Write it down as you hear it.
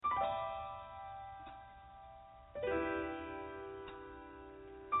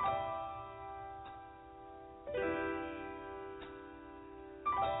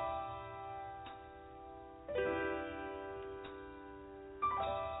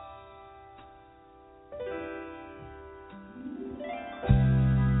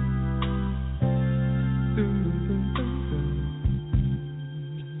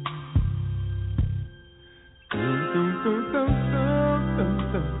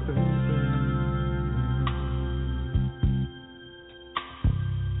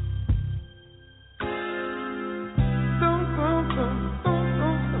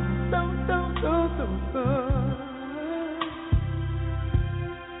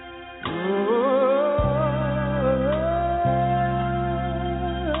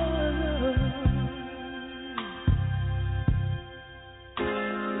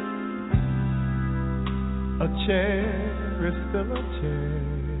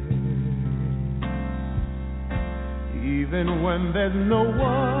even when there's no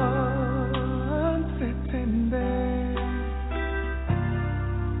one sitting there.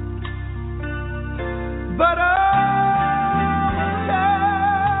 But there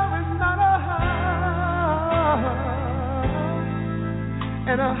is not a house,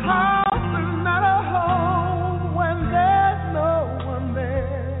 and a house is not a home when there's no one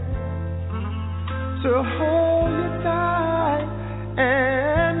there to hold you tight,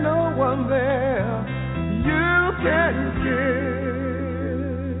 and no one there you can kiss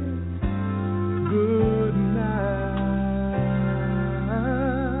good night.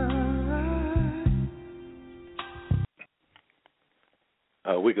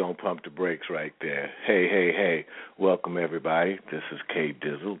 We're going to pump the brakes right there. Hey. Welcome, everybody. This is K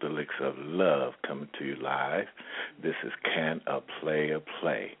Dizzle, the Licks of Love, coming to you live. This is Can a Player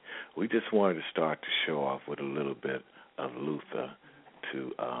Play? We just wanted to start the show off with a little bit of Luther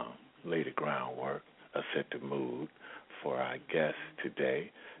to lay the groundwork, set the mood for our guest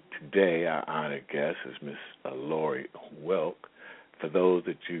today. Today, our honored guest is Miss Lori Wilk. For those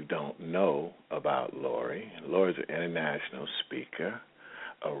that you don't know about Lori, Lori's an international speaker,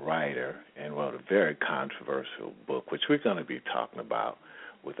 a writer, and wrote a very controversial book, which we're going to be talking about.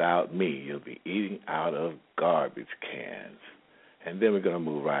 Without Me, You'll Be Eating Out of Garbage Cans. And then we're going to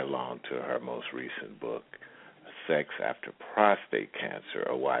move right along to her most recent book, Sex After Prostate Cancer,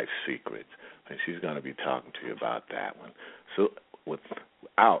 A Wife's Secrets. And she's going to be talking to you about that one. So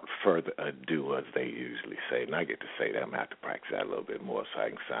without further ado, as they usually say, and I get to say that, I'm going to have to practice that a little bit more so I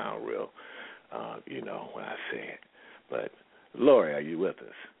can sound real, when I say it. But Lori, are you with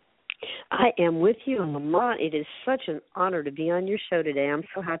us? I am with you, Lamont. It is such an honor to be on your show today. I'm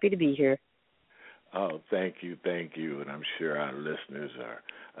so happy to be here. Oh, thank you. And I'm sure our listeners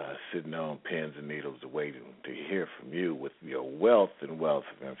are sitting on pins and needles waiting to hear from you with your wealth of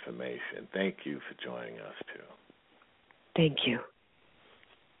information. Thank you for joining us, too. Thank you.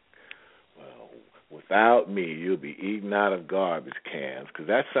 Well, without me, you'll be eating out of garbage cans, because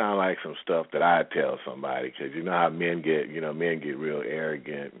that sounds like some stuff that I tell somebody, because you know how men get real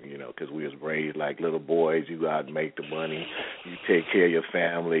arrogant, because we was raised like little boys. You go out and make the money, you take care of your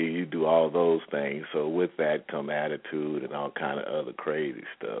family, you do all those things. So with that come attitude and all kind of other crazy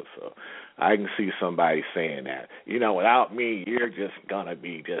stuff. So I can see somebody saying that, without me, you're just going to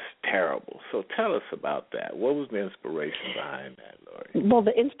be just terrible. So tell us about that. What was the inspiration behind that, Lori? Well,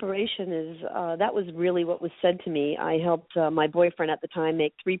 the inspiration is that was really what was said to me. I helped my boyfriend at the time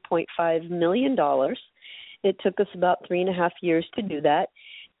make $3.5 million. It took us about 3.5 years to do that.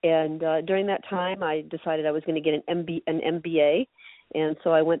 And during that time, I decided I was going to get an MBA. And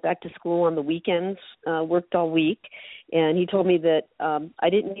so I went back to school on the weekends, worked all week. And he told me that I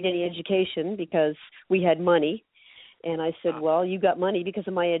didn't need any education because we had money. And I said, well, you got money because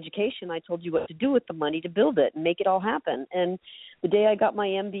of my education. I told you what to do with the money to build it and make it all happen. And the day I got my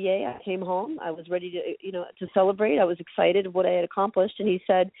MBA, I came home. I was ready to celebrate. I was excited of what I had accomplished. And he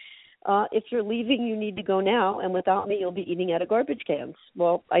said, if you're leaving, you need to go now. And without me, you'll be eating out of garbage cans.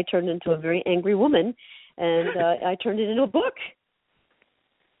 Well, I turned into a very angry woman, and I turned it into a book.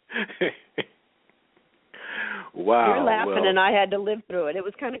 Wow. You're laughing, and I had to live through it. It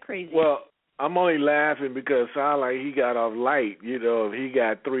was kind of crazy. Well, I'm only laughing because it sounds like he got off light. If he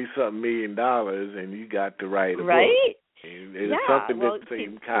got $3-something million and you got to write a book. Right? It's something that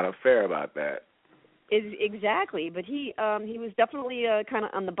seemed kind of fair about that. Exactly, but he was definitely kind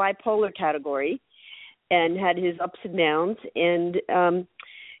of on the bipolar category and had his ups and downs. And,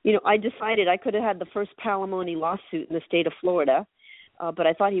 I decided I could have had the first palimony lawsuit in the state of Florida, but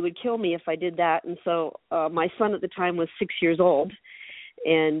I thought he would kill me if I did that. And so my son at the time was 6 years old,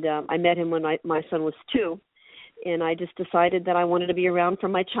 and I met him when my son was 2. And I just decided that I wanted to be around for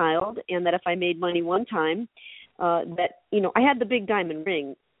my child, and that if I made money one time, I had the big diamond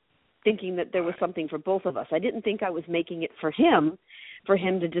ring, thinking that there was something for both of us. I didn't think I was making it for him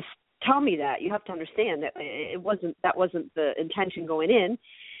to just tell me that. You have to understand that that wasn't the intention going in,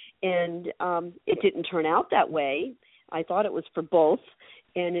 and it didn't turn out that way. I thought it was for both,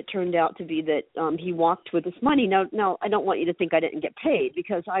 and it turned out to be that he walked with this money. Now, I don't want you to think I didn't get paid,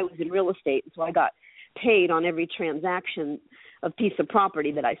 because I was in real estate, so I got paid on every transaction of piece of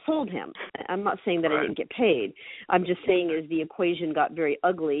property that I sold him. I'm not saying that I didn't get paid. I'm just saying is the equation got very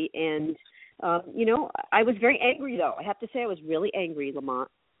ugly, and I was very angry, though. I have to say I was really angry, Lamont.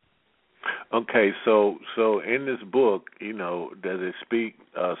 Okay, so in this book, does it speak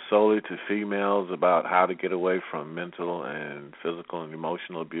solely to females about how to get away from mental and physical and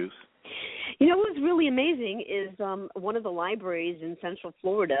emotional abuse? You know what's really amazing is one of the libraries in Central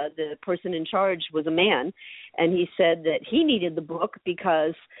Florida, the person in charge was a man, and he said that he needed the book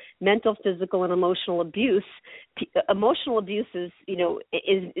because mental, physical, and emotional abuse is,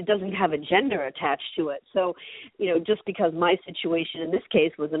 it doesn't have a gender attached to it. So, just because my situation in this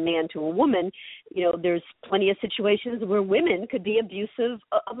case was a man to a woman, there's plenty of situations where women could be abusive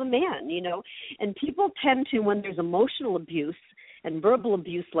of a man, and people tend to, when there's emotional abuse and verbal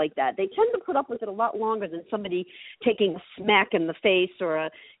abuse like that, they tend to put up with it a lot longer than somebody taking a smack in the face or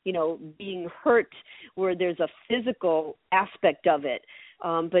being hurt where there's a physical aspect of it.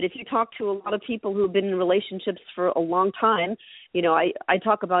 But if you talk to a lot of people who have been in relationships for a long time, I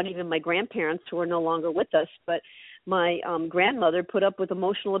talk about even my grandparents who are no longer with us, but my grandmother put up with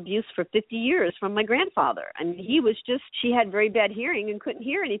emotional abuse for 50 years from my grandfather. And she had very bad hearing and couldn't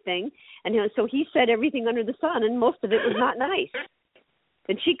hear anything. And so he said everything under the sun, and most of it was not nice.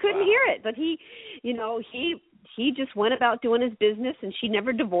 And she couldn't hear it. But he just went about doing his business, and she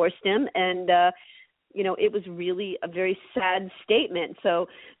never divorced him. And, it was really a very sad statement. So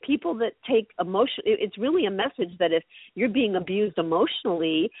people that take emotion, it's really a message that if you're being abused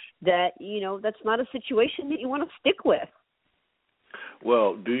emotionally, that, that's not a situation that you want to stick with.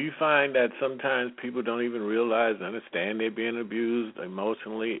 Well, do you find that sometimes people don't even realize, understand they're being abused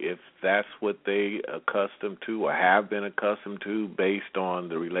emotionally if that's what they accustomed to or have been accustomed to based on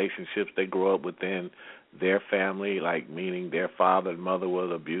the relationships they grow up within their family, like meaning their father and mother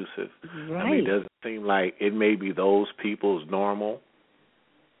was abusive? Right. I mean, does it seem like it may be those people's normal?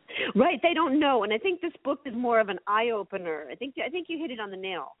 Right, they don't know, and I think this book is more of an eye-opener. I think you hit it on the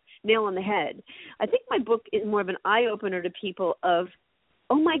nail on the head. I think my book is more of an eye-opener to people of,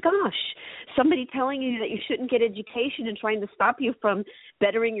 oh my gosh, somebody telling you that you shouldn't get education and trying to stop you from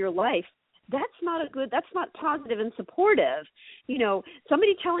bettering your life. That's not positive and supportive.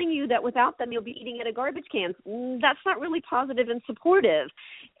 Somebody telling you that without them you'll be eating at a garbage can, that's not really positive and supportive.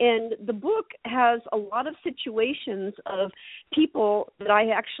 And the book has a lot of situations of people that I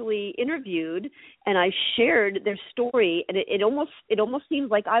actually interviewed, and I shared their story, and it almost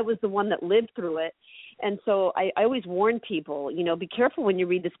seems like I was the one that lived through it. And so I always warn people, be careful when you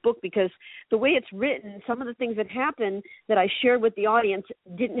read this book, because the way it's written, some of the things that happen that I shared with the audience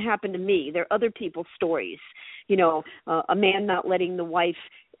didn't happen to me. They're other people's stories. A man not letting the wife,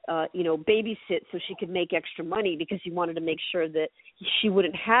 babysit so she could make extra money because he wanted to make sure that she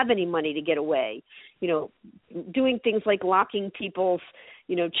wouldn't have any money to get away. Doing things like locking people's,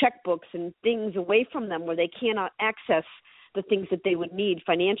 checkbooks and things away from them where they cannot access the things that they would need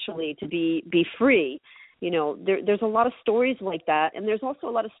financially to be free. There's a lot of stories like that. And there's also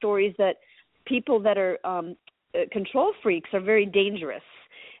a lot of stories that people that are control freaks are very dangerous.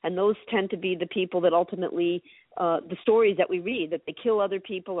 And those tend to be the people that ultimately, the stories that we read, that they kill other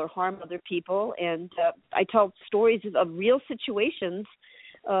people or harm other people. And I tell stories of real situations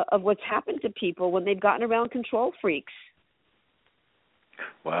of what's happened to people when they've gotten around control freaks.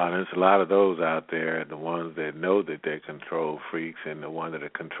 Wow, there's a lot of those out there, the ones that know that they're control freaks and the ones that are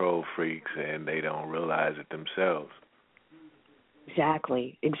control freaks and they don't realize it themselves.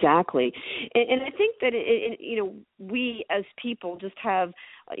 Exactly. And I think that, we as people just have,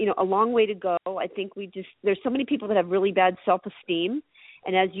 a long way to go. I think there's so many people that have really bad self-esteem.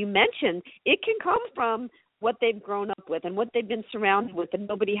 And as you mentioned, it can come from what they've grown up with and what they've been surrounded with, and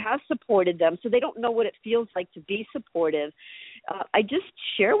nobody has supported them, so they don't know what it feels like to be supportive. I just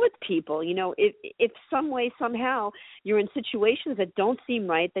share with people, if some way, somehow, you're in situations that don't seem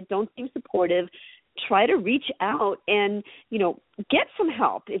right, that don't seem supportive, try to reach out and, get some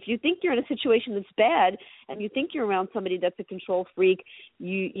help. If you think you're in a situation that's bad and you think you're around somebody that's a control freak,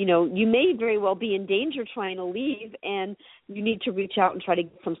 you may very well be in danger trying to leave, and you need to reach out and try to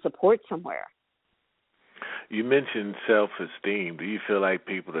get some support somewhere. You mentioned self-esteem. Do you feel like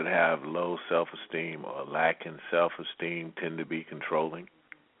people that have low self-esteem or lack in self-esteem tend to be controlling?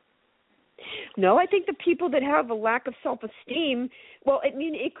 No, I think the people that have a lack of self-esteem,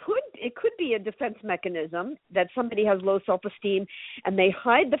 it could be a defense mechanism that somebody has low self-esteem and they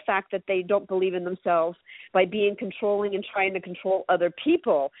hide the fact that they don't believe in themselves by being controlling and trying to control other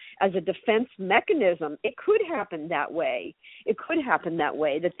people as a defense mechanism. It could happen that way.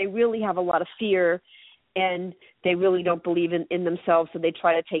 That they really have a lot of fear and they really don't believe in themselves, so they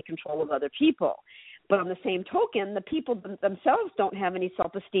try to take control of other people. But on the same token, the people themselves don't have any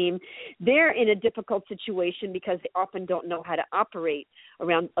self-esteem. They're in a difficult situation because they often don't know how to operate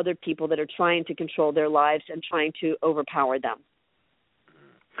around other people that are trying to control their lives and trying to overpower them.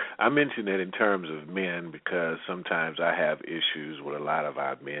 I mention it in terms of men because sometimes I have issues with a lot of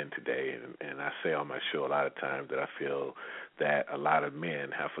our men today, and I say on my show a lot of times that I feel that a lot of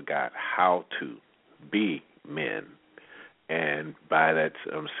men have forgot how to be men. And by that,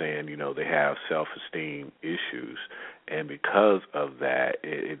 I'm saying, they have self-esteem issues. And because of that,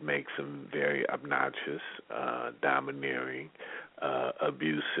 it makes them very obnoxious, domineering,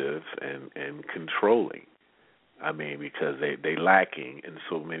 abusive, and controlling. I mean, because they lacking in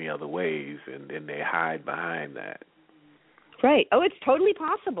so many other ways, and then they hide behind that. Right. Oh, it's totally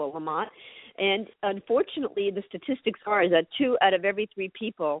possible, Lamont. And unfortunately, the statistics are that 2 out of every 3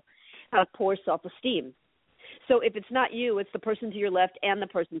 people have poor self-esteem. So if it's not you, it's the person to your left and the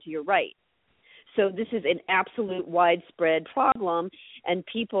person to your right. So this is an absolute widespread problem, and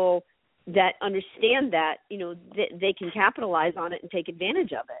people that understand that, they can capitalize on it and take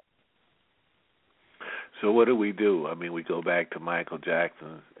advantage of it. So what do? I mean, we go back to Michael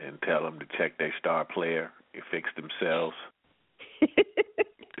Jackson and tell them to check their star player, fix themselves.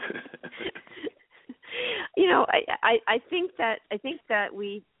 I think that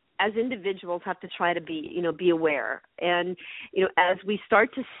we as individuals have to try to be aware, and as we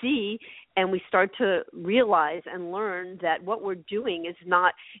start to see and we start to realize and learn that what we're doing is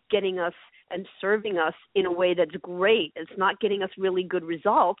not getting us and serving us in a way that's great, it's not getting us really good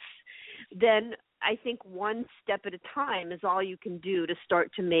results, then I think one step at a time is all you can do to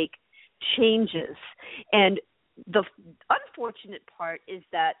start to make changes. And the unfortunate part is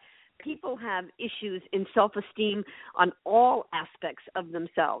that people have issues in self-esteem on all aspects of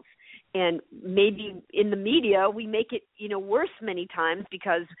themselves. And maybe in the media, we make it, worse many times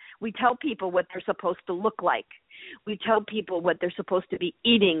because we tell people what they're supposed to look like. We tell people what they're supposed to be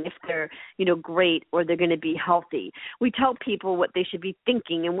eating if they're, great or they're going to be healthy. We tell people what they should be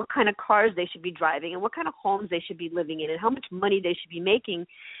thinking and what kind of cars they should be driving and what kind of homes they should be living in and how much money they should be making.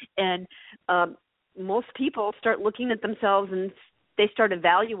 And most people start looking at themselves and they start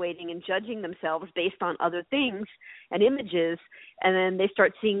evaluating and judging themselves based on other things and images, and then they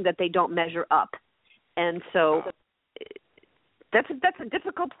start seeing that they don't measure up. And so that's a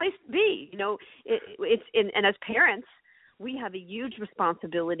difficult place to be. And as parents, we have a huge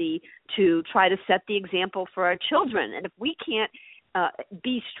responsibility to try to set the example for our children. And if we can't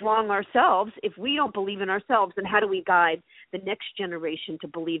be strong ourselves, if we don't believe in ourselves, then how do we guide the next generation to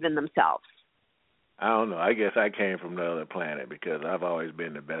believe in themselves? I don't know. I guess I came from another planet because I've always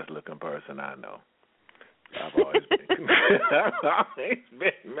been the best looking person I know. I've always been messed up.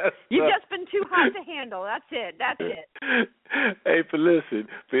 You've just been too hot to handle. That's it. Hey, but listen,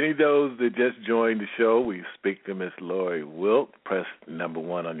 for any of those that just joined the show, we speak to Miss Lori Wilk. Press number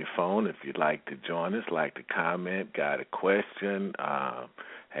 1 on your phone if you'd like to join us, like to comment, got a question.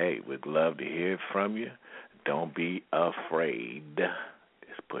 Hey, we'd love to hear from you. Don't be afraid.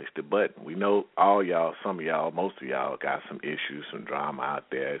 Push the button. We know all y'all, some of y'all, most of y'all got some issues, some drama out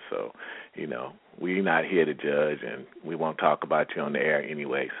there. So, we're not here to judge, and we won't talk about you on the air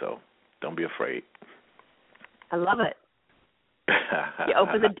anyway. So, don't be afraid. I love it.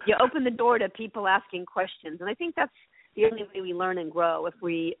 You open the door to people asking questions, and I think that's the only way we learn and grow. If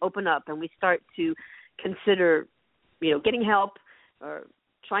we open up and we start to consider, getting help or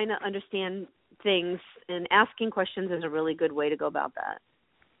trying to understand things, and asking questions is a really good way to go about that.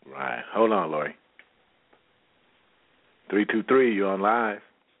 Right. Hold on, Lori. 323, you're on live.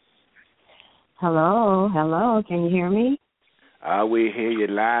 Hello. Can you hear me? We hear you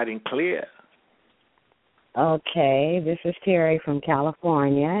loud and clear. Okay, this is Terry from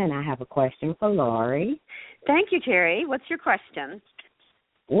California, and I have a question for Lori. Thank you, Terry. What's your question?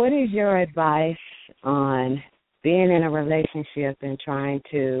 What is your advice on being in a relationship and trying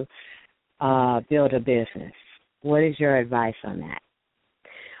to build a business? What is your advice on that?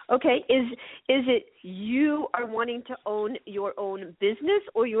 Okay, is it you are wanting to own your own business,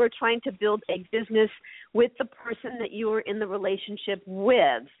 or you are trying to build a business with the person that you are in the relationship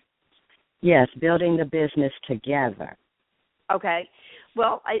with? Yes, building the business together. Okay.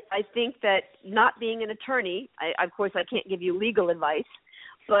 Well, I think that not being an attorney, of course I can't give you legal advice,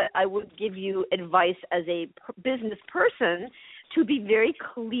 but I would give you advice as a business person to be very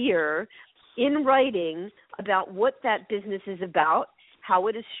clear in writing about what that business is about, how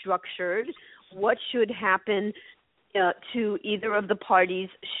it is structured, what should happen to either of the parties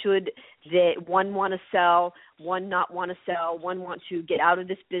should one want to sell, one not want to sell, one want to get out of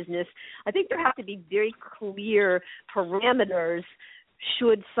this business. I think there have to be very clear parameters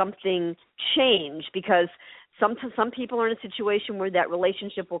should something change, because some people are in a situation where that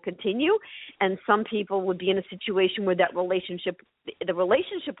relationship will continue, and some people would be in a situation where the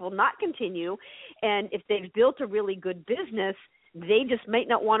relationship will not continue. And if they've built a really good business, they just might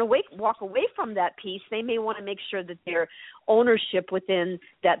not want to walk away from that piece. They may want to make sure that their ownership within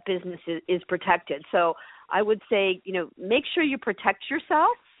that business is protected. So I would say, make sure you protect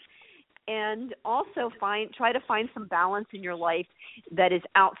yourself, and also try to find some balance in your life that is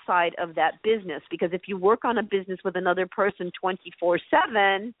outside of that business. Because if you work on a business with another person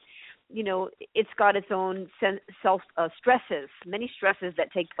 24/7, it's got its own stresses, many stresses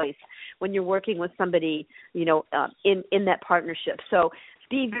that take place when you're working with somebody, in that partnership. So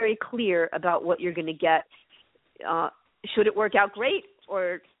be very clear about what you're going to get. Should it work out, great,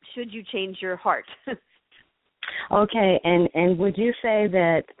 or should you change your heart? Okay, and would you say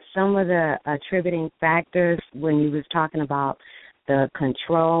that some of the attributing factors when you was talking about the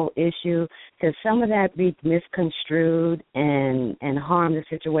control issue, could some of that be misconstrued and harm the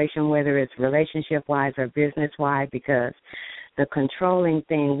situation, whether it's relationship-wise or business-wise? Because the controlling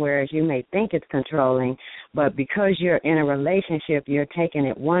thing, whereas you may think it's controlling, but because you're in a relationship, you're taking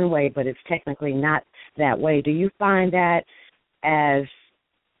it one way, but it's technically not that way. Do you find that as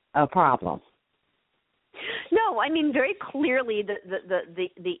a problem? No, I mean, very clearly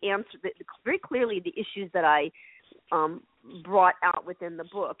the answer, very clearly the issues that I brought out within the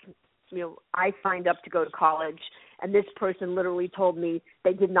book. I signed up to go to college, and this person literally told me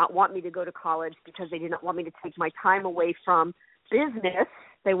they did not want me to go to college because they did not want me to take my time away from business.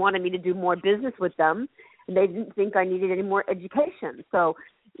 They wanted me to do more business with them, and they didn't think I needed any more education. So,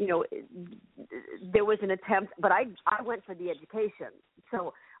 there was an attempt, but I went for the education.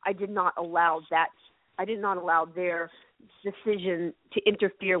 So I did not allow that. I did not allow their decision to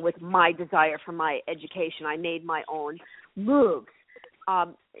interfere with my desire for my education. I made my own moves.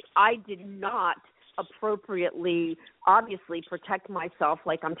 I did not appropriately, obviously, protect myself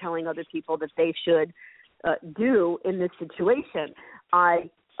like I'm telling other people that they should do in this situation. I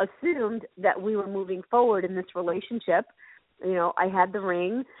assumed that we were moving forward in this relationship. I had the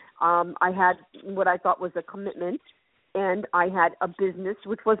ring. I had what I thought was a commitment. And I had a business,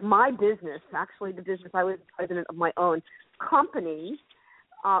 which was my business, actually the business. I was president of my own company,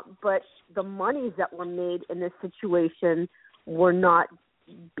 but the monies that were made in this situation were not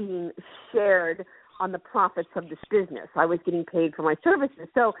being shared on the profits of this business. I was getting paid for my services.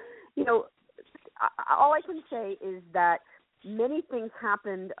 So, all I can say is that many things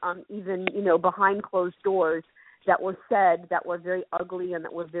happened, even, behind closed doors, that were said that were very ugly and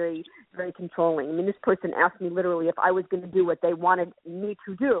that were very, very controlling. I mean, this person asked me literally if I was going to do what they wanted me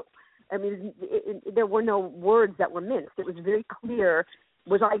to do. I mean, there were no words that were minced. It was very clear,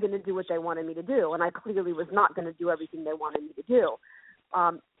 was I going to do what they wanted me to do? And I clearly was not going to do everything they wanted me to do.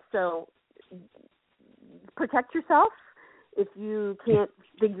 So protect yourself. If you can't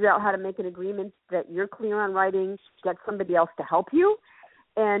figure out how to make an agreement that you're clear on writing, get somebody else to help you.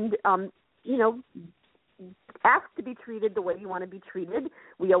 And, ask to be treated the way you want to be treated.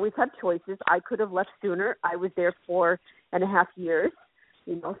 We always have choices. I could have left sooner. I was there 4.5 years,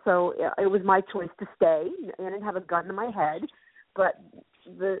 so it was my choice to stay. I didn't have a gun to my head, but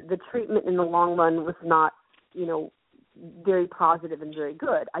the treatment in the long run was not, very positive and very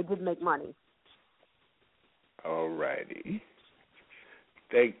good. I did make money. All righty.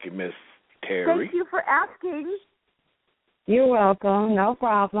 Thank you, Miss Terry. Thank you for asking. You're welcome. No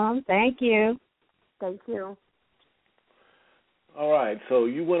problem. Thank you. Thank you. All right, so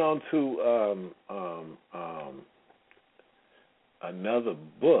you went on to another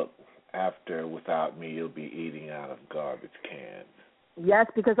book after Without Me, You'll Be Eating Out of Garbage Cans. Yes,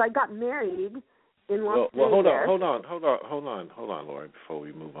 because I got married in Las Vegas. Well, hold on, Lori, before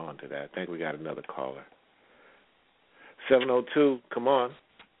we move on to that. I think we got another caller. 702, come on.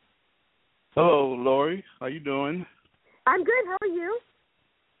 Hello, Lori. How you doing? I'm good. How are you?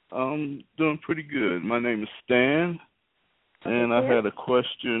 Doing pretty good. My name is Stan, and I had a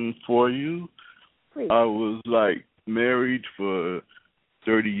question for you. Please. I was, married for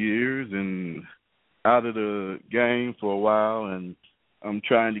 30 years and out of the game for a while, and I'm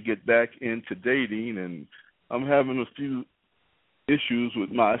trying to get back into dating, and I'm having a few issues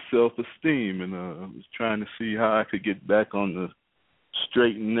with my self-esteem, and I was trying to see how I could get back on the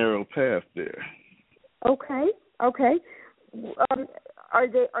straight and narrow path there. Okay. Are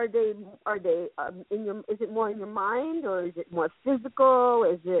they in your? Is it more in your mind, or is it more physical?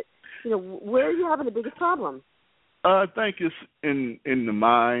 Is it, where are you having the biggest problem? I think it's in the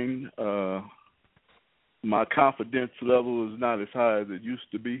mind. My confidence level is not as high as it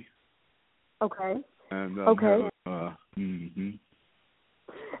used to be. Okay. And okay.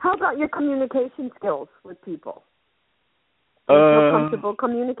 How about your communication skills with people? Do you feel comfortable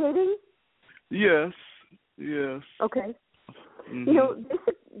communicating? Yes. Okay. Mm-hmm.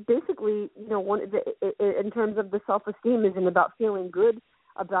 basically, in terms of the self-esteem, isn't about feeling good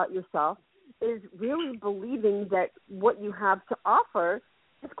about yourself, is really believing that what you have to offer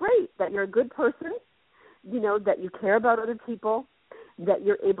is great, that you're a good person, that you care about other people, that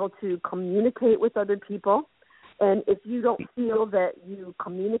you're able to communicate with other people. And if you don't feel that you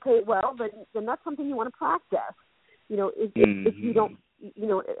communicate well, then that's something you want to practice. If you don't,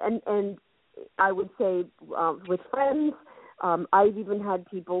 and I would say with friends, I've even had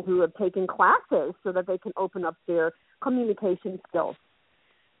people who have taken classes so that they can open up their communication skills.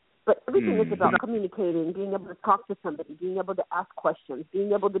 But everything is about communicating, being able to talk to somebody, being able to ask questions,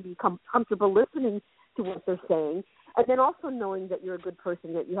 being able to become comfortable listening to what they're saying, and then also knowing that you're a good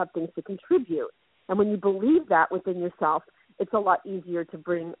person, that you have things to contribute. And when you believe that within yourself, it's a lot easier to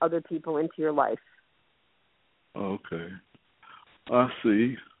bring other people into your life. Okay. I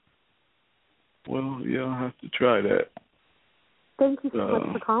see. Well, yeah, I'll have to try that. Thank you so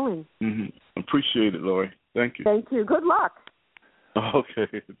much for calling. Appreciate it, Lori. Thank you. Thank you. Good luck. Okay,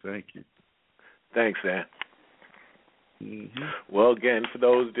 thank you. Thanks, Ann. Well, again, for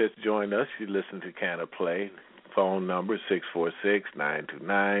those just joined us, you listen to Can of Play. Phone number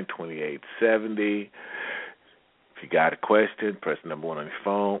 646-929-2870. If you got a question, press number 1 on your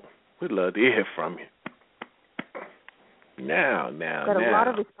phone. We'd love to hear from you. Now. Got a lot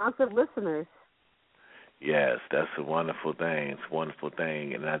of responsive listeners. Yes, that's a wonderful thing. It's a wonderful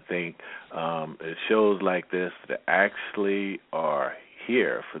thing. And I think it shows like this that actually are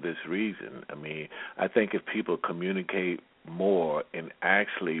here for this reason. I mean, I think if people communicate more and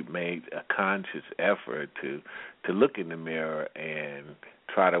actually make a conscious effort to look in the mirror and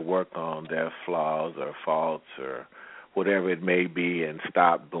try to work on their flaws or faults or whatever it may be and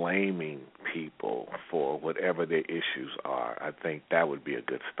stop blaming people for whatever their issues are, I think that would be a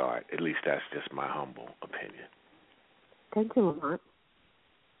good start. At least that's just my humble opinion. Thank you, Lamont.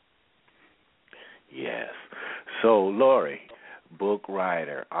 Yes. So, Lori, book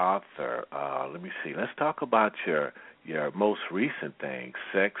writer, author, let me see. Let's talk about your most recent thing,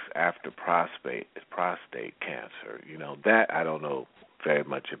 sex after prostate cancer. That I don't know very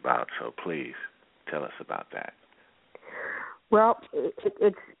much about, so please tell us about that. Well,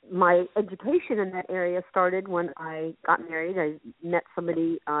 it's my education in that area started when I got married. I met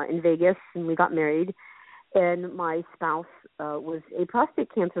somebody in Vegas, and we got married, and my spouse was a prostate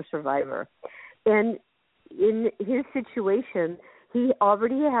cancer survivor. And in his situation, he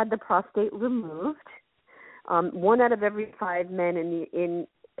already had the prostate removed. 1 out of every 5 men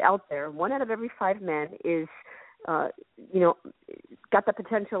out there, 1 out of every 5 men is got the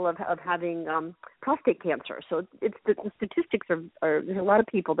potential of having prostate cancer. So the statistics are there's a lot of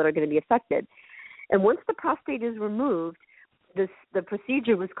people that are going to be affected. And once the prostate is removed, the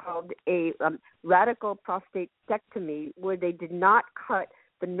procedure was called a radical prostatectomy, where they did not cut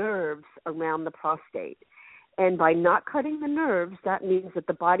the nerves around the prostate. And by not cutting the nerves, that means that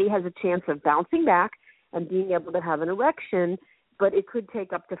the body has a chance of bouncing back and being able to have an erection, but it could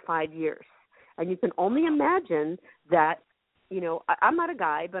take up to 5 years. And you can only imagine that, I'm not a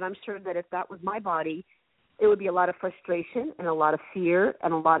guy, but I'm sure that if that was my body, it would be a lot of frustration and a lot of fear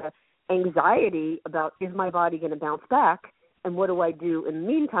and a lot of anxiety about, is my body going to bounce back? And what do I do in the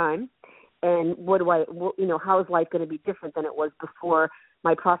meantime? And how is life going to be different than it was before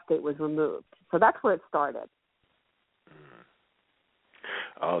my prostate was removed? So that's where it started.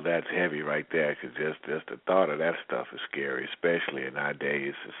 Oh, that's heavy right there, because just the thought of that stuff is scary, especially in our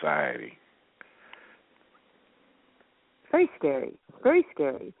days society. Very scary, very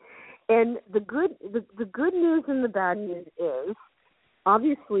scary. And the good news and the bad news is,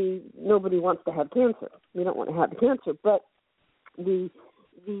 obviously, nobody wants to have cancer. We don't want to have the cancer, but the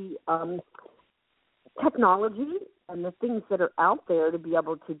technology and the things that are out there to be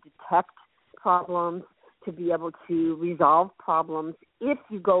able to detect problems, to be able to resolve problems, if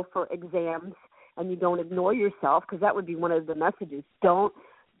you go for exams and you don't ignore yourself, because that would be one of the messages. Don't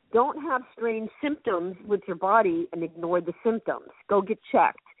have strange symptoms with your body and ignore the symptoms. Go get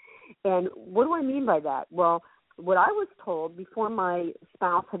checked. And what do I mean by that? Well, what I was told before my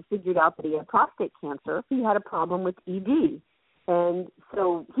spouse had figured out that he had prostate cancer, he had a problem with ED. And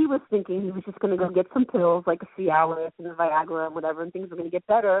so he was thinking he was just going to go get some pills like a Cialis and a Viagra and whatever, and things were going to get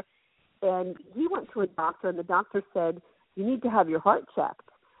better. And he went to a doctor, and the doctor said, you need to have your heart checked,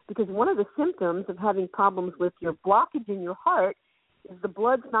 because one of the symptoms of having problems with your blockage in your heart is the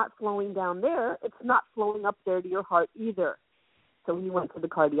blood's not flowing down there. It's not flowing up there to your heart either. So he went to the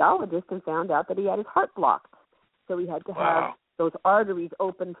cardiologist and found out that he had his heart blocked. So he had to have those arteries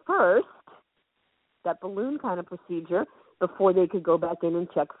open first, that balloon kind of procedure, before they could go back in and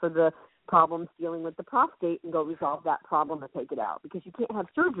check for the problems dealing with the prostate and go resolve that problem and take it out. Because you can't have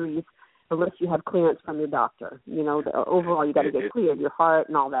surgeries unless you have clearance from your doctor. Overall, you got to get cleared, your heart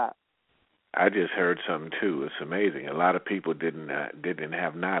and all that. I just heard something too. It's amazing. A lot of people didn't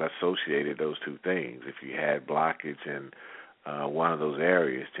have not associated those two things. If you had blockage in one of those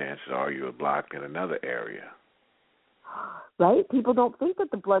areas, chances are you were blocked in another area. Right? People don't think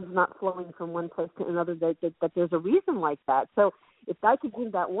that the blood's not flowing from one place to another, that there's a reason like that. So if I could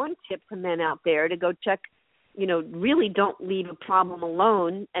give that one tip to men out there to go check, really don't leave a problem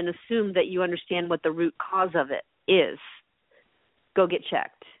alone and assume that you understand what the root cause of it is. Go get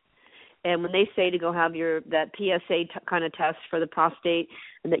checked. And when they say to go have that PSA kind of test for the prostate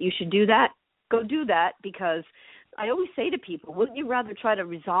and that you should do that, go do that, because I always say to people, wouldn't you rather try to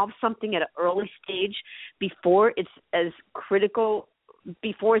resolve something at an early stage before it's as critical,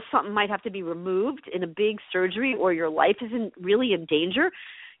 before something might have to be removed in a big surgery or your life isn't really in danger?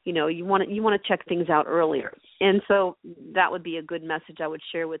 You want to check things out earlier. And so that would be a good message I would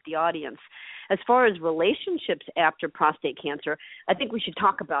share with the audience. As far as relationships after prostate cancer, I think we should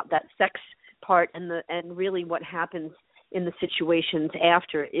talk about that sex part and really what happens in the situations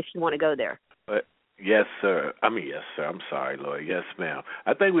after, if you want to go there. Yes, sir. Yes, sir. I'm sorry, Lord. Yes, ma'am.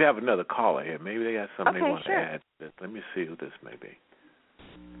 I think we have another caller here. Maybe they got something they want to add. Let me see who this may be.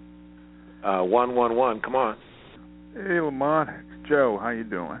 111, come on. Hey, Lamont. It's Joe. How you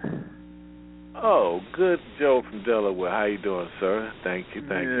doing? Oh, good, Joe from Delaware. How you doing, sir? Thank you.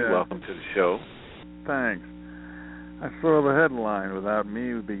 Welcome to the show. Thanks. I saw the headline, "Without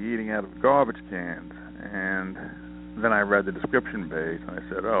me, we'd be eating out of garbage cans." And then I read the description page, and I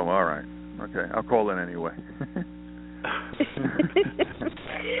said, oh, all right. Okay, I'll call in anyway.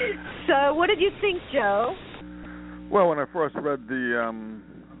 So what did you think, Joe? Well, when I first read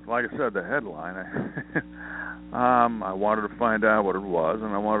like I said, the headline, I wanted to find out what it was,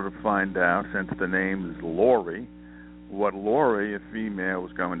 and I wanted to find out, since the name is Lori, what Lori, a female,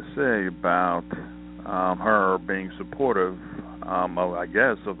 was going to say about her being supportive, of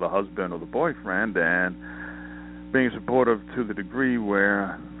the husband or the boyfriend, and being supportive to the degree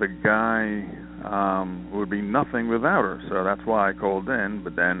where the guy would be nothing without her. So that's why I called in.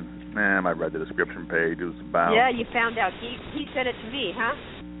 But then, I read the description page. It was about... Yeah, you found out. He said it to me, huh?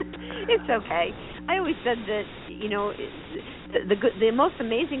 It's okay. I always said that, the most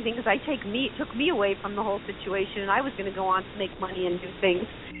amazing thing is it took me away from the whole situation, and I was going to go on to make money and do things.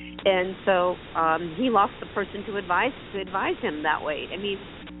 And so he lost the person to advise him that way. I mean,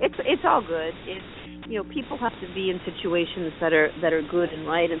 it's all good. People have to be in situations that are good and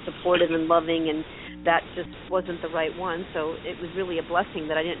right and supportive and loving, and that just wasn't the right one. So it was really a blessing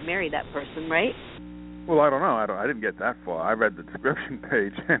that I didn't marry that person, right? Well, I don't know. I didn't get that far. I read the description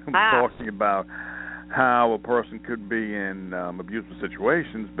page, and it was talking about how a person could be in abusive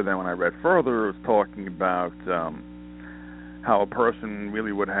situations, but then when I read further, it was talking about how a person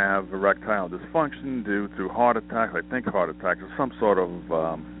really would have erectile dysfunction due to heart attacks, or some sort of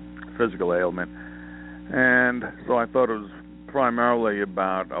physical ailment. And so I thought it was primarily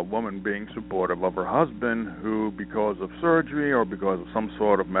about a woman being supportive of her husband who, because of surgery or because of some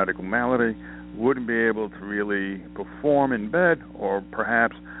sort of medical malady, wouldn't be able to really perform in bed, or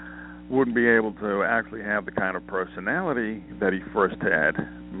perhaps wouldn't be able to actually have the kind of personality that he first had,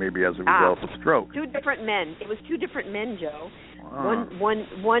 maybe as a result of stroke. Two different men. It was two different men, Joe. Wow.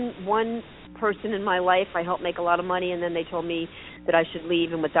 One person in my life I helped make a lot of money, and then they told me that I should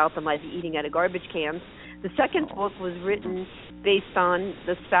leave, and without them I'd be eating out of garbage cans. The second book was written based on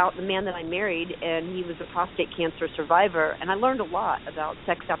the man that I married, and he was a prostate cancer survivor, and I learned a lot about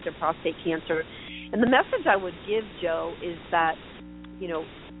sex after prostate cancer. And the message I would give, Joe, is that,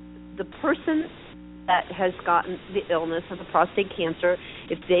 the person that has gotten the illness of the prostate cancer,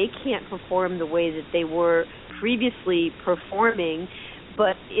 if they can't perform the way that they were previously performing,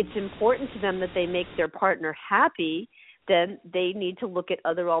 but it's important to them that they make their partner happy, then they need to look at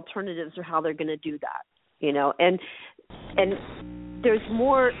other alternatives or how they're going to do that. And there's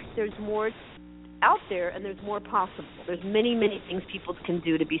more out there, and there's more possible. There's many things people can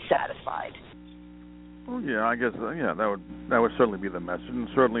do to be satisfied. Well, yeah, I guess that would certainly be the message, and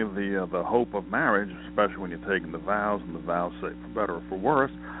certainly the hope of marriage, especially when you're taking the vows, and the vows say for better or for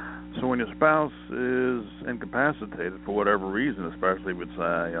worse. So when your spouse is incapacitated for whatever reason, especially with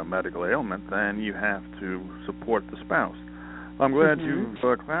a medical ailment, then you have to support the spouse. I'm glad you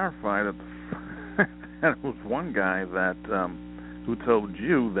clarified that. And it was one guy that who told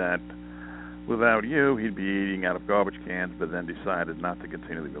you that without you, he'd be eating out of garbage cans, but then decided not to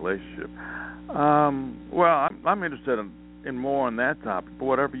continue the relationship. Well, I'm interested in in more on that topic, but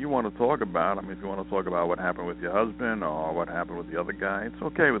whatever you want to talk about. I mean, if you want to talk about what happened with your husband or what happened with the other guy, it's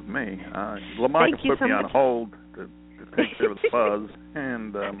okay with me. Lamar can put me on hold to take care of the buzz,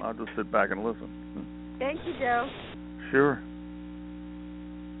 and I'll just sit back and listen. Thank you, Joe. Sure.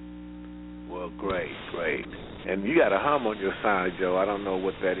 Well, great. And you got a hum on your side, Joe. I don't know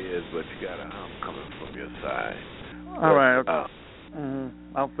what that is, but you got a hum coming from your side. All right.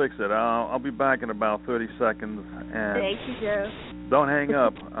 I'll fix it. I'll be back in about 30 seconds. And thank you, Joe. Don't hang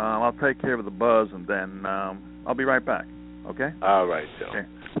up. I'll take care of the buzz, and then I'll be right back. Okay? All right, Joe. Okay,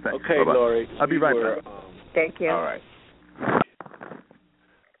 thanks. Okay, Bye-bye. Lori. I'll be right back. Thank you. All right.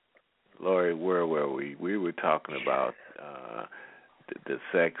 Lori, where were we? We were talking about the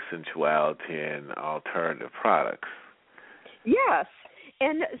sex, sensuality, and alternative products. Yes.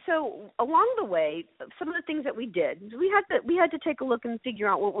 And so along the way, some of the things that we did, we had to take a look and figure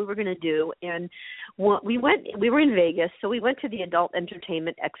out what we were going to do. And we were in Vegas, so we went to the Adult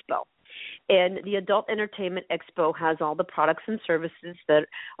Entertainment Expo. And the Adult Entertainment Expo has all the products and services that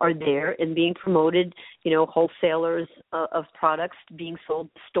are there and being promoted, wholesalers of products being sold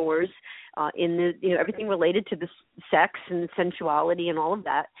stores in the everything related to the sex and sensuality and all of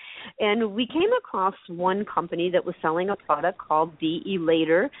that. And we came across one company that was selling a product called the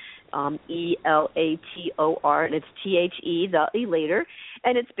Elator, Elator, and it's THE, the Elator.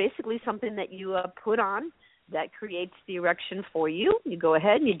 And it's basically something that you put on that creates the erection for you. You go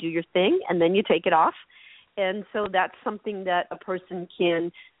ahead and you do your thing, and then you take it off. And so that's something that a person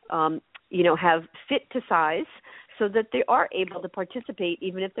can, have fit to size so that they are able to participate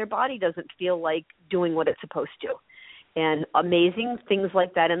even if their body doesn't feel like doing what it's supposed to. And amazing things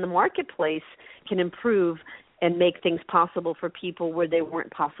like that in the marketplace can improve and make things possible for people where they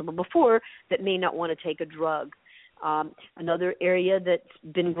weren't possible before that may not want to take a drug. Another area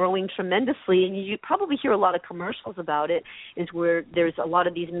that's been growing tremendously, and you probably hear a lot of commercials about it, is where there's a lot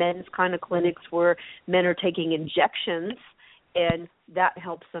of these men's kind of clinics where men are taking injections, and that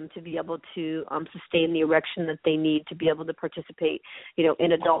helps them to be able to sustain the erection that they need to be able to participate,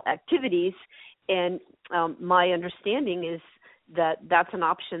 in adult activities. And my understanding is that that's an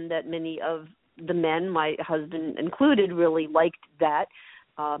option that many of the men, my husband included, really liked that.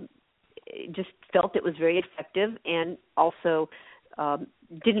 Just felt it was very effective and also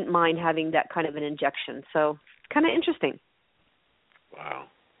didn't mind having that kind of an injection. So kind of interesting. Wow.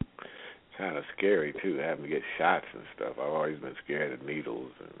 Kind of scary, too, having to get shots and stuff. I've always been scared of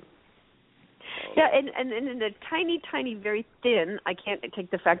needles. And the tiny, very thin, I can't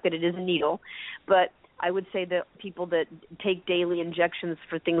take the fact that it is a needle, but I would say that people that take daily injections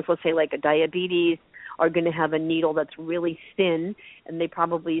for things, let's say like a diabetes, are going to have a needle that's really thin, and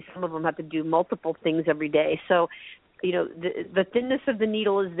some of them have to do multiple things every day. So, the thinness of the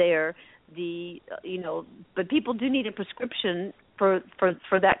needle is there. But people do need a prescription for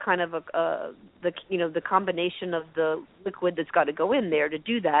that kind of the combination of the liquid that's got to go in there to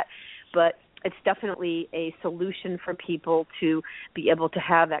do that. But it's definitely a solution for people to be able to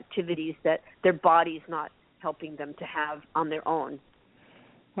have activities that their body's not helping them to have on their own.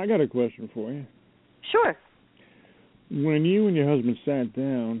 I got a question for you. Sure. When you and your husband sat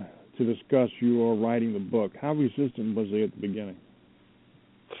down to discuss your writing the book, how resistant was he at the beginning?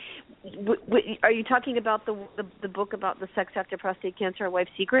 Are you talking about the book about the sex after prostate cancer, Our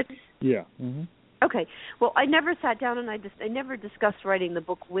Wife's Secrets? Yeah. Mm-hmm. Okay. Well, I never sat down and I never discussed writing the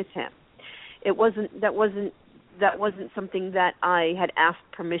book with him. That wasn't something that I had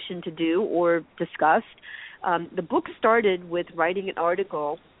asked permission to do or discussed. The book started with writing an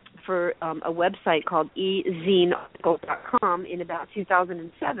article for a website called ezinearticle.com in about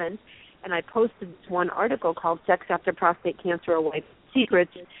 2007, and I posted this one article called Sex After Prostate Cancer, Our Wife's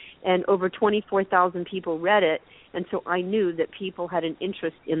Secrets, and over 24,000 people read it, and so I knew that people had an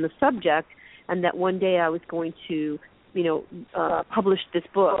interest in the subject and that one day I was going to, publish this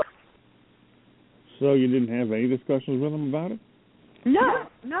book. So you didn't have any discussions with him about it? No,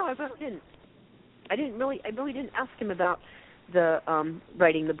 I really didn't. I really didn't ask him about the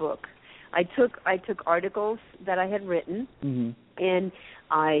writing the book. I took articles that I had written, mm-hmm. and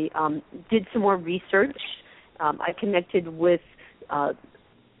I did some more research. I connected with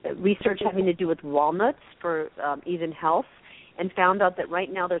research having to do with walnuts for even health, and found out that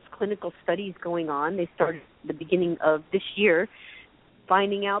right now there's clinical studies going on. They started at the beginning of this year,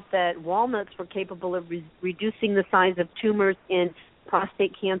 finding out that walnuts were capable of reducing the size of tumors in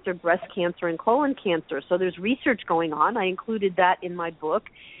prostate cancer, breast cancer, and colon cancer. So there's research going on. I included that in my book,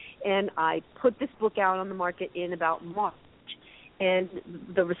 and I put this book out on the market in about March. And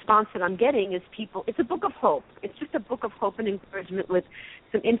the response that I'm getting is it's a book of hope. It's just a book of hope and encouragement with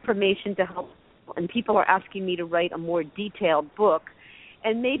some information to help and people are asking me to write a more detailed book.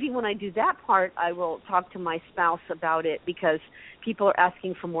 And maybe when I do that part, I will talk to my spouse about it because people are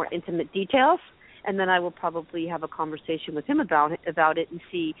asking for more intimate details, and then I will probably have a conversation with him about it and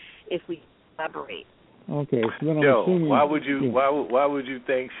see if we collaborate. Okay, so then I'm Joe, assuming, why would you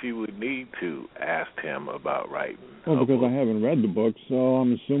think she would need to ask him about writing? Well, because I haven't read the book, so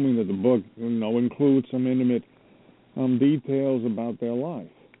I'm assuming that the book, includes some intimate details about their life.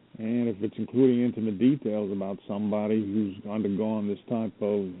 And if it's including intimate details about somebody who's undergone this type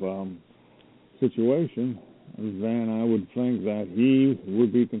of situation, then I would think that he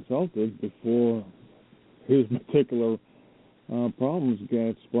would be consulted before his particular problems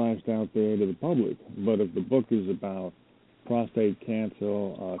get splashed out there to the public. But if the book is about prostate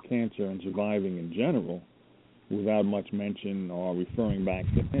cancer, cancer and surviving in general, without much mention or referring back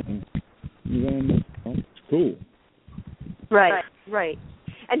to him, then it's cool. Right.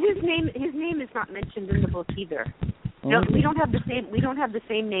 And his name is not mentioned in the book either. We don't have the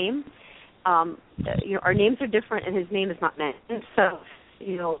same name. Our names are different, and his name is not mentioned. So,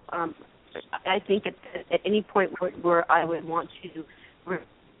 I think at any point where I would want to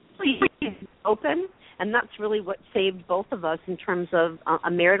really open, and that's really what saved both of us in terms of a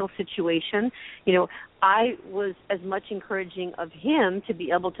marital situation. I was as much encouraging of him to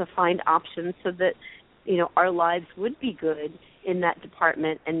be able to find options so that our lives would be good in that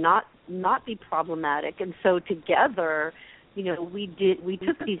department and not be problematic. And so together, we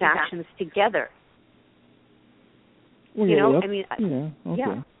took these actions together. Well, okay.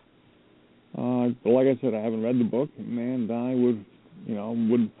 Yeah. Like I said, I haven't read the book, and I would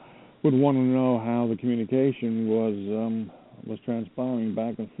want to know how the communication was transpiring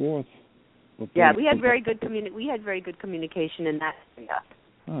back and forth. Yeah, we had very good communication in that area.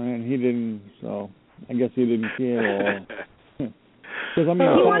 All right, and he didn't. So I guess he didn't care. Because he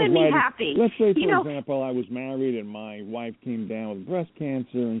wanted me happy. Let's say, for example, I was married and my wife came down with breast cancer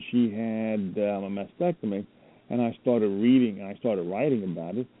and she had a mastectomy, and I started reading and I started writing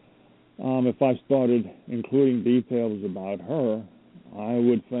about it. If I started including details about her, I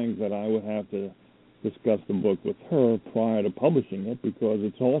would think that I would have to discuss the book with her prior to publishing it, because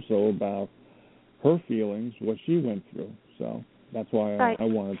it's also about her feelings, what she went through. So that's why I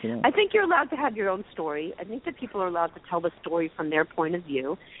wanted to know. I think you're allowed to have your own story. I think that people are allowed to tell the story from their point of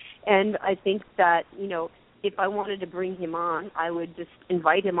view. And I think that, if I wanted to bring him on, I would just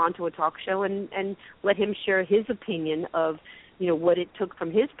invite him onto a talk show and let him share his opinion of, what it took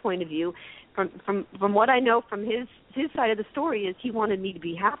from his point of view. From what I know from his side of the story is he wanted me to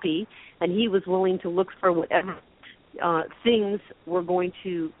be happy, and he was willing to look for whatever things were going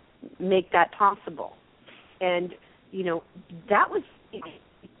to make that possible. And that was,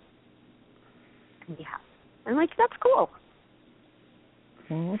 I'm like, that's cool.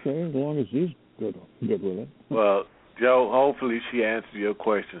 Well, okay, as long as he's good with it. Well, Joe, hopefully she answered your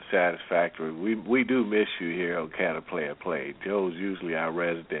question satisfactorily. We do miss you here on Can a Player Play. Joe's usually our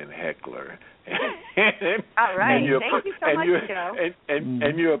resident heckler. All right, thank you so much, Joe.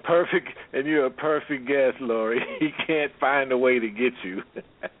 And you're a perfect guest, Lori. He can't find a way to get you.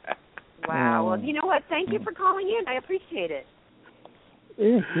 Wow. Well, you know what? Thank you for calling in. I appreciate it.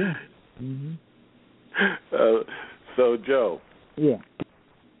 Yeah. Mm-hmm. So, Joe. Yeah.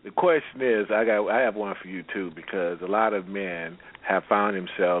 The question is, I have one for you too, because a lot of men have found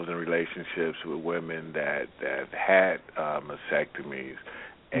themselves in relationships with women that had mastectomies,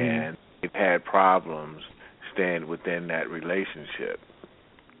 and they've had problems staying within that relationship.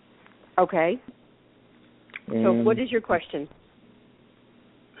 Okay. So what is your question?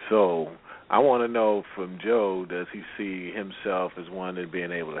 So I want to know from Joe, does he see himself as one that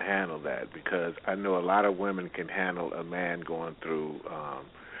being able to handle that? Because I know a lot of women can handle a man going through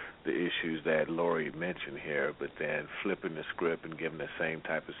the issues that Lori mentioned here, but then flipping the script and giving the same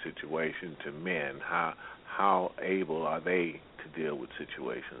type of situation to men, how able are they to deal with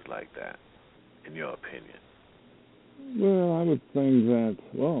situations like that, in your opinion? Well, I would think that,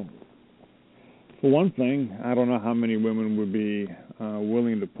 for one thing, I don't know how many women would be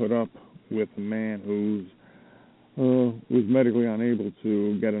willing to put up with a man who's medically unable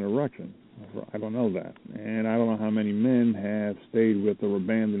to get an erection. I don't know that. And I don't know how many men have stayed with or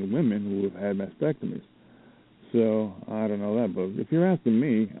abandoned women who have had mastectomies. So I don't know that. But if you're asking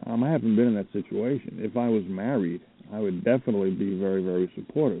me, I haven't been in that situation. If I was married, I would definitely be very, very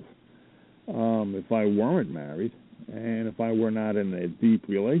supportive. If I weren't married, and if I were not in a deep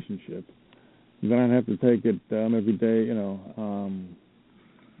relationship, then I'd have to take it every day, on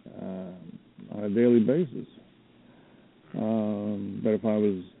a daily basis. But if I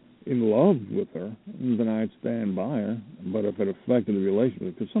was in love with her, then I'd stand by her. But if it affected the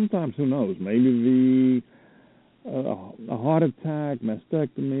relationship, because sometimes, who knows, maybe a heart attack,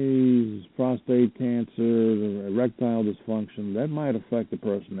 mastectomies, prostate cancer, erectile dysfunction, that might affect the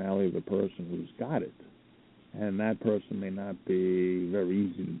personality of the person who's got it. And that person may not be very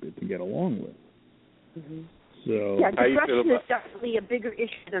easy to get along with. Mm-hmm. So yeah, depression is definitely a bigger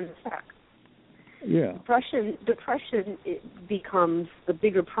issue than sex. Yeah. Depression it becomes the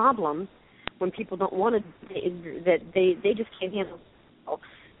bigger problem when people don't want to, that they just can't handle themselves.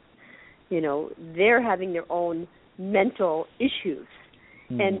 You know, they're having their own mental issues.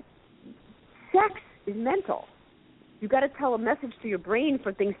 And sex is mental. You got to tell a message to your brain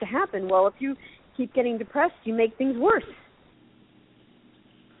for things to happen. Well, if you keep getting depressed, you make things worse.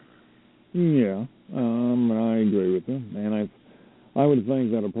 Yeah, I agree with you. And I would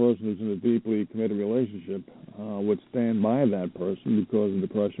think that a person who's in a deeply committed relationship would stand by that person, because the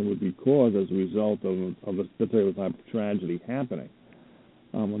depression would be caused as a result of a particular type of tragedy happening.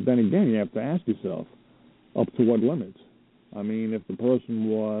 And then again, you have to ask yourself, up to what limits? I mean, if the person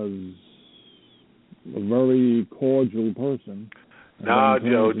was a very cordial person. No,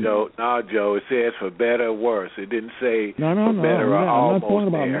 Joe. It says for better or worse. It didn't say for better or almost. I'm not talking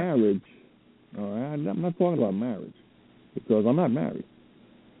about there. marriage. All right, I'm not talking about marriage, because I'm not married.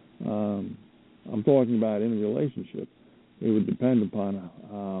 I'm talking about in a relationship. It would depend upon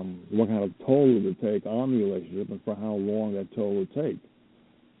what kind of toll it would take on the relationship and for how long that toll would take.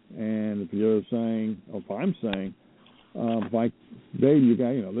 And if you're saying, or if I'm saying, if I date you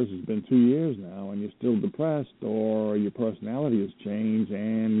guys, this has been 2 years now, and you're still depressed, or your personality has changed,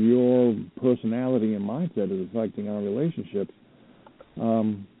 and your personality and mindset is affecting our relationship,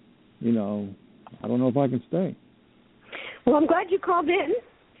 I don't know if I can stay. Well, I'm glad you called in,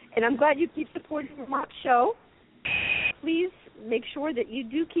 and I'm glad you keep supporting the Mott Show. Please make sure that you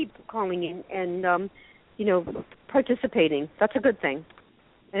do keep calling in and, participating. That's a good thing.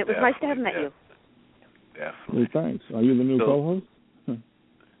 And it was nice to have met you. Definitely. Well, thanks. Are you the new co-host?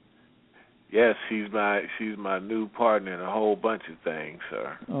 Yes, she's my new partner in a whole bunch of things,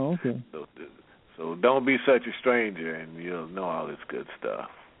 sir. Oh, okay. So don't be such a stranger, and you'll know all this good stuff.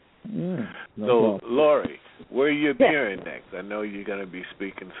 Yeah. So, Lori, where are you appearing next? I know you're going to be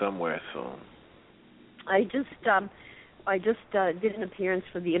speaking somewhere soon. I just did an appearance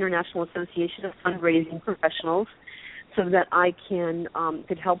for the International Association of Fundraising Professionals, so that I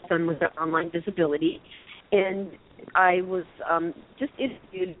could help them with their online visibility. And I was just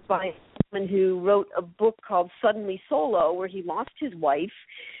interviewed by someone who wrote a book called Suddenly Solo, where he lost his wife,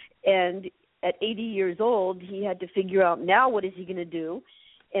 and at 80 years old, he had to figure out now what is he going to do.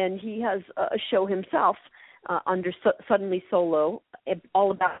 And he has a show himself under Suddenly Solo,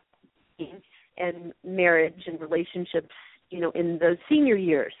 all about and marriage and relationships, in the senior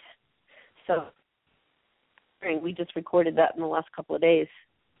years. So we just recorded that in the last couple of days.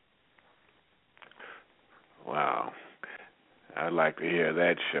 Wow. I'd like to hear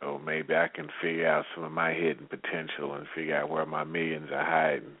that show. Maybe I can figure out some of my hidden potential and figure out where my millions are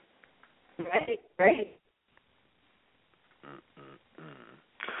hiding. Right.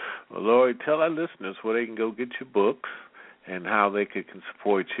 Well, Lori, tell our listeners where they can go get your books and how they can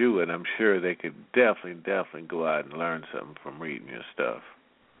support you, and I'm sure they could definitely go out and learn something from reading your stuff.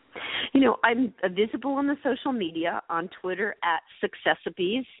 I'm visible on the social media, on Twitter at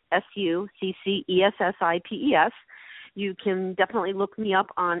Successipes, SUCCESSIPES. You can definitely look me up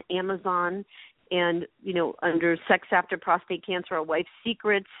on Amazon and, under Sex After Prostate Cancer, A Wife's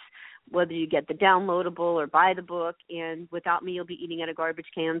Secrets, whether you get the downloadable or buy the book. And Without Me, You'll Be Eating Out of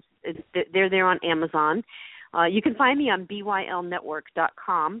Garbage Cans. They're there on Amazon. You can find me on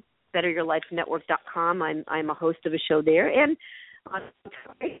BYLnetwork.com, BetterYourLifeNetwork.com. I'm a host of a show there. And on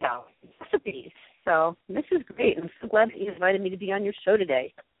radio, recipes. So this is great. I'm so glad that you invited me to be on your show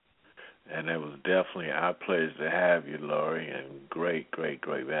today. And it was definitely our pleasure to have you, Lori, and great.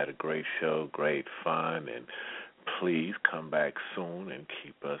 We had a great show, great fun, and please come back soon and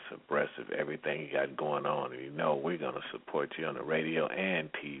keep us abreast of everything you got going on. And we're going to support you on the radio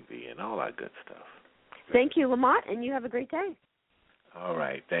and TV and all that good stuff. Thank you, Lamont, and you have a great day. All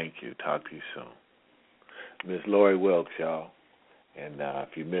right, thank you. Talk to you soon. Miss Lori Wilk, y'all. And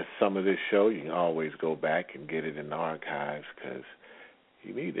if you missed some of this show, you can always go back and get it in the archives, because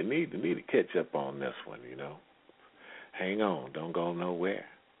you need to catch up on this one, Hang on. Don't go nowhere.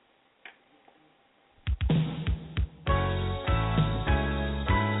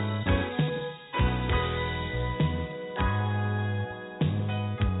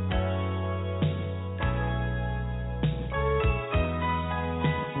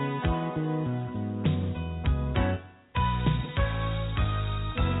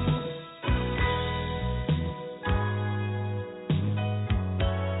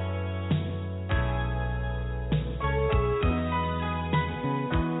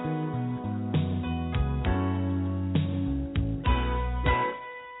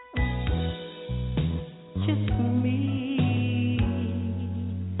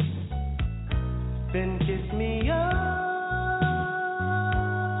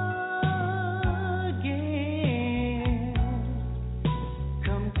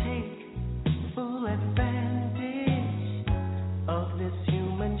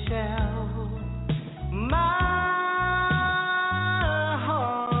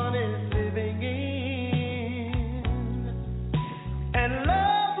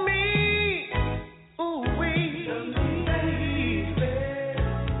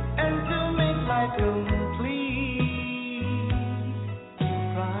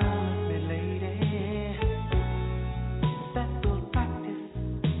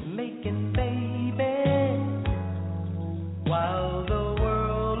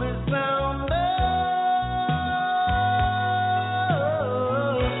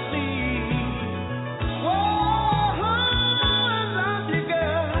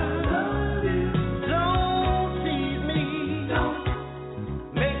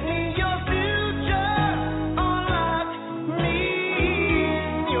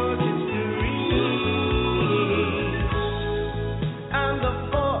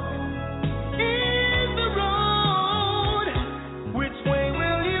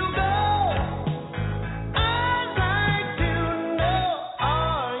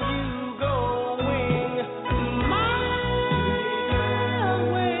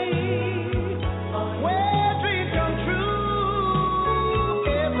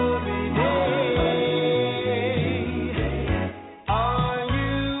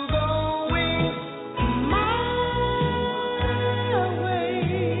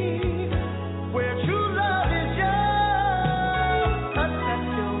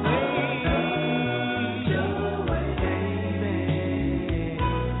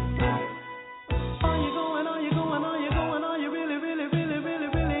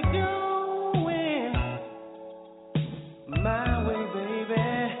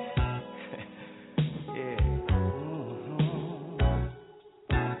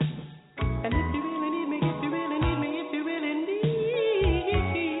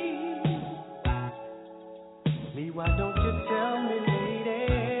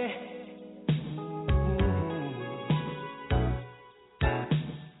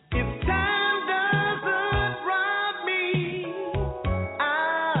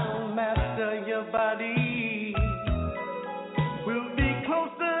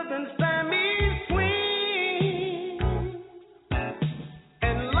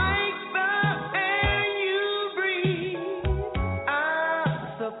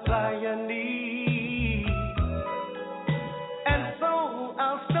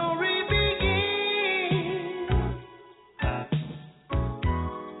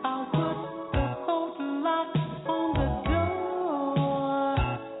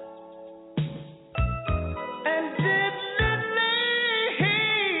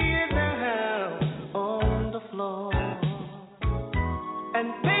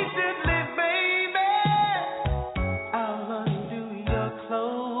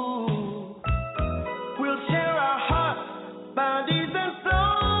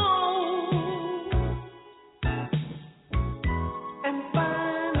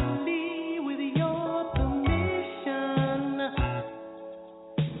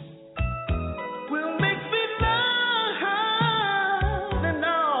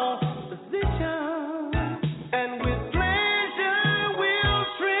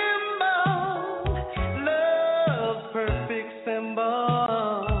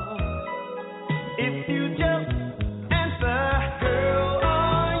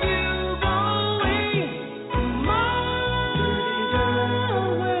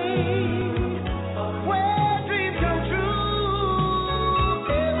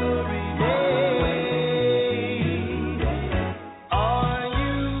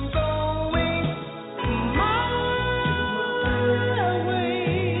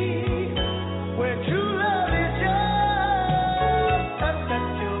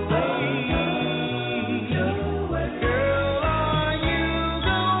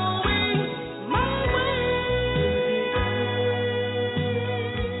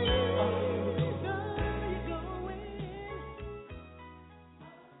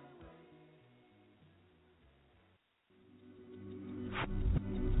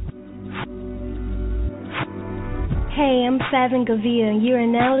 Hey, I'm Savin Gavia, and you are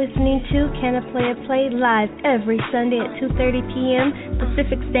now listening to Can I Play live every Sunday at 2:30 p.m.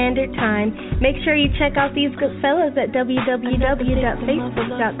 Pacific Standard Time. Make sure you check out these good fellas at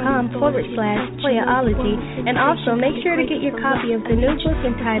www.facebook.com/playology, and also make sure to get your copy of the new book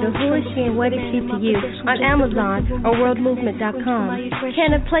entitled Who Is She and What Is She to You on Amazon or worldmovement.com.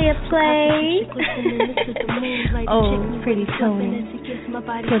 Can I play? Oh, pretty Tony.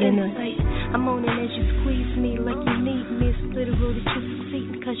 Put in it. I'm on it as you squeeze me like you need me. It's literal that you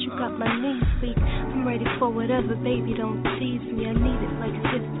succeed because you got my knees weak. I'm ready for whatever, baby, don't tease me. I need it like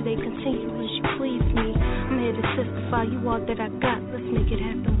yesterday, continue as you please me. I'm here to testify you all that I got. Let's make it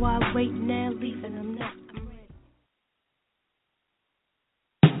happen. Why wait now? Leave it, I'm not.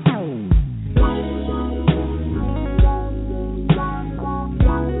 I'm ready.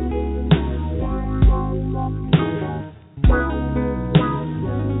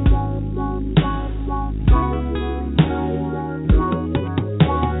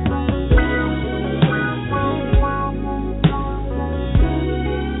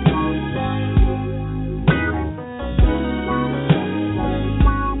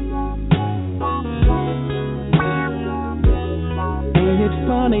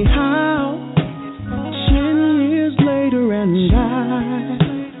 Funny how 10 years later and I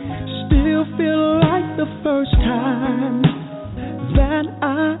still feel like the first time that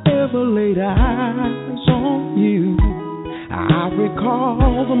I ever laid eyes on you. I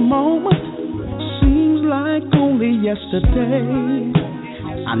recall the moment, seems like only yesterday.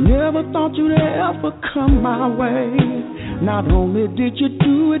 I never thought you'd ever come my way. Not only did you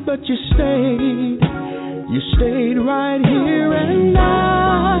do it, but you stayed. You stayed right here, and I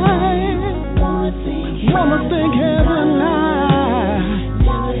wanna thank heaven. I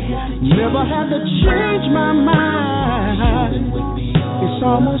never had to change my mind. It's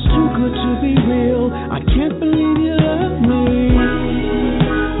almost too good to be real. I can't believe you love me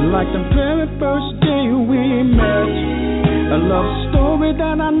like the very first day we met. A love story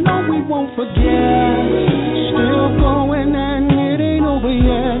that I know we won't forget. Still going and it ain't over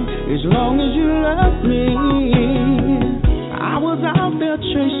yet. As long as you love me. I was out there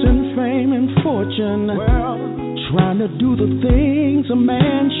chasing fame and fortune, trying to do the things a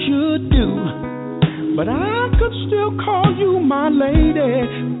man should do. But I could still call you my lady,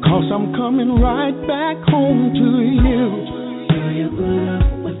 'cause I'm coming right back home to you.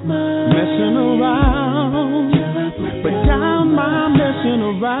 Messing around, but down my messing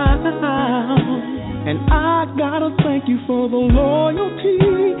around. And I gotta thank you for the loyalty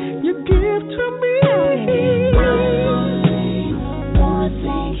you give to me.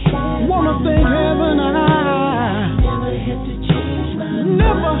 Wanna thank heaven, I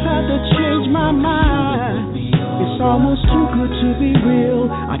never had to change my mind. It's almost too good to be real.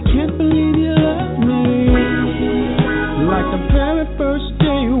 I can't believe you love me like the very first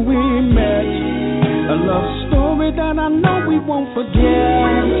day we met. A love story that I know we won't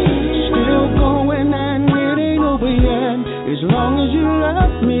forget. Still going and it ain't over yet. As long as you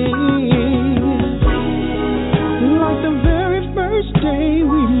love me like the very first day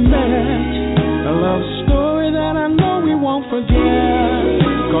we met. A love story that I know we won't forget.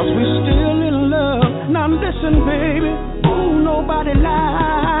 'Cause we're still in love. Now listen, baby. Ooh, nobody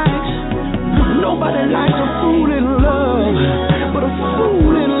likes a fool in love. But a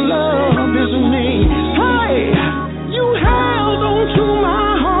fool in love is me. Hey, you held on to my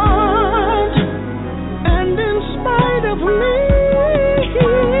heart, and in spite of me,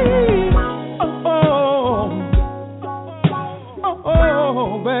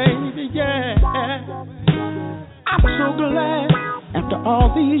 oh, baby, yeah. I'm so glad after all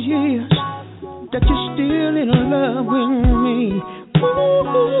these years that you're still in love with me.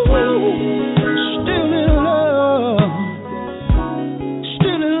 Ooh, still in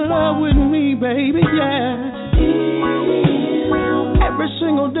love with me, baby, yeah. Every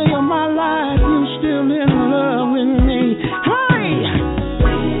single day of my life, you're still in love with me. Hey,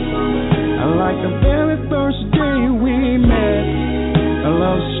 like the very first day we met. A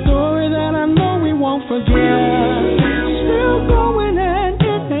love story that I know we won't forget. Still going and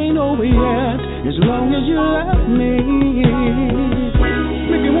it ain't over yet. As long as you love me.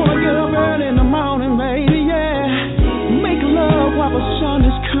 Make you wanna get up early in the morning, baby, yeah. Make love while the sun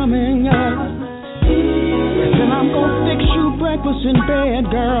is coming up. Then I'm gonna fix you breakfast in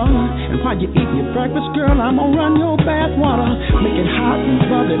bed, girl. And while you eat your breakfast, girl, I'm gonna run your bath water. Make it hot and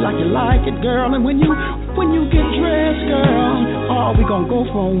bubbly like you like it, girl. And when you get dressed, girl, oh, we gonna go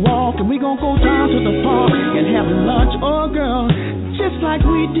for a walk and we gonna go down to the park and have lunch, oh, girl, just like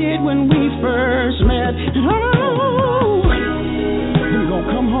we did when we first met. Oh, we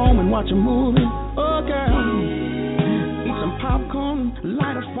gonna come home and watch a movie, oh, girl. popcorn,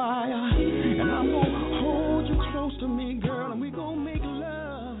 light a fire, and I'm gonna hold you close to me, girl, and we gonna make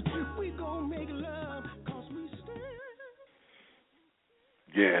love. We gonna make love, 'cause we still.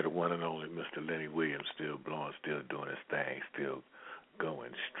 Yeah, the one and only Mr. Lenny Williams, still blowing, still doing his thing, still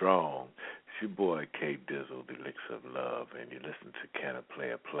going strong. It's your boy K Dizzle, the Elixir of Love, and you're listening to Can a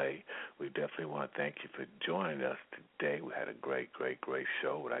Player Play. We definitely want to thank you for joining us today. We had a great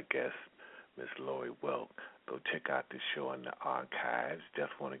show with our guest, Miss Lori Wilk. Go check out the show in the archives.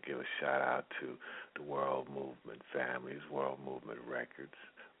 Just want to give a shout out to the World Movement families, World Movement Records,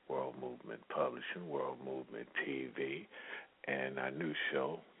 World Movement Publishing, World Movement TV, and our new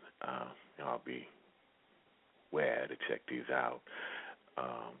show. I'll be where to check these out.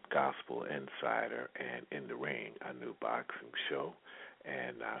 Gospel Insider and In the Ring, our new boxing show,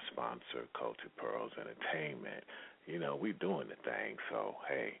 and our sponsor, Culture Pearls Entertainment. You know, we doing the thing, so,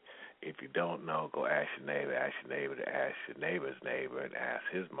 hey, if you don't know, go ask your neighbor to ask your neighbor's neighbor, and ask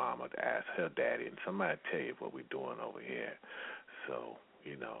his mama to ask her daddy, and somebody tell you what we're doing over here. So,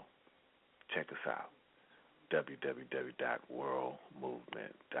 you know, check us out,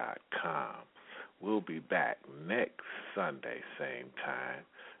 www.worldmovement.com. We'll be back next Sunday, same time.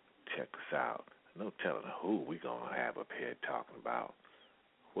 Check us out. No telling who we're going to have up here talking about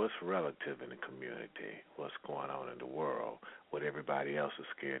what's relative in the community, what's going on in the world, what everybody else is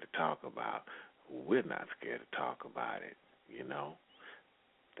scared to talk about. We're not scared to talk about it, you know.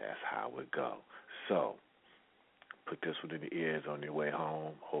 That's how it go. So, put this one in your ears on your way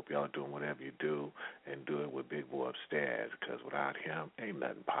home. Hope y'all doing whatever you do, and do it with Big Boy upstairs, because without him, ain't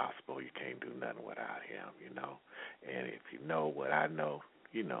nothing possible. You can't do nothing without him, you know. And if you know what I know,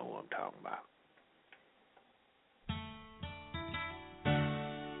 you know what I'm talking about.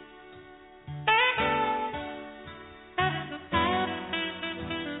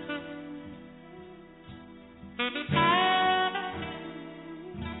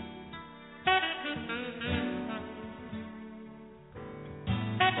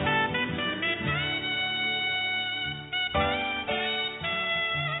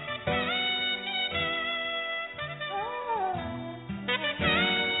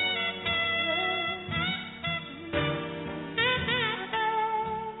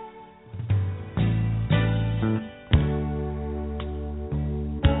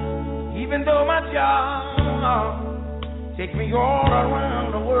 Even though my job takes me all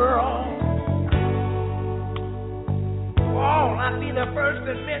around the world, oh, I'll be the first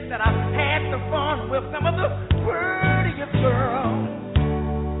to admit that I've had some fun with some of the prettiest girls.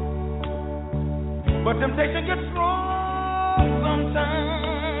 But temptation gets strong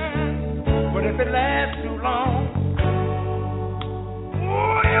sometimes, but if it lasts too long,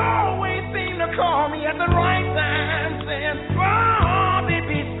 oh, they always seem to call me at the right time, saying, oh, they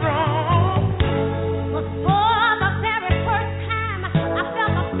be strong.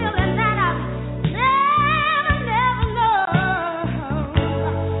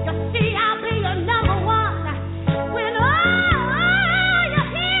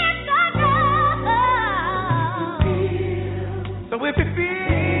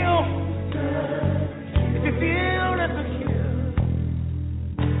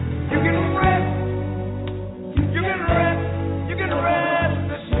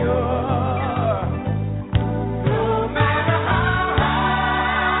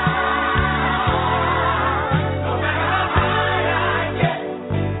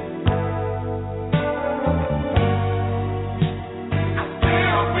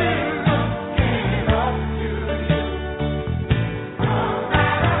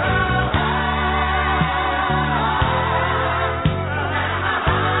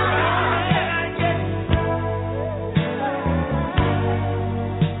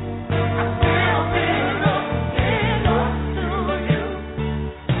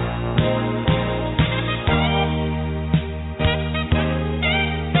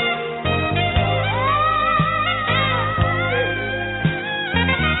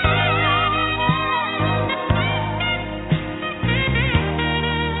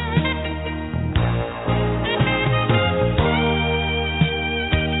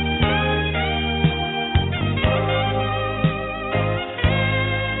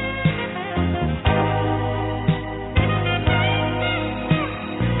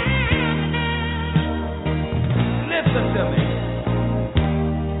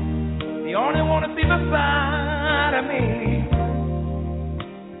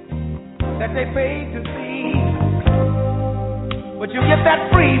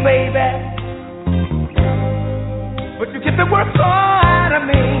 But you get the work out of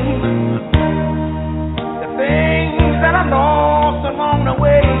me.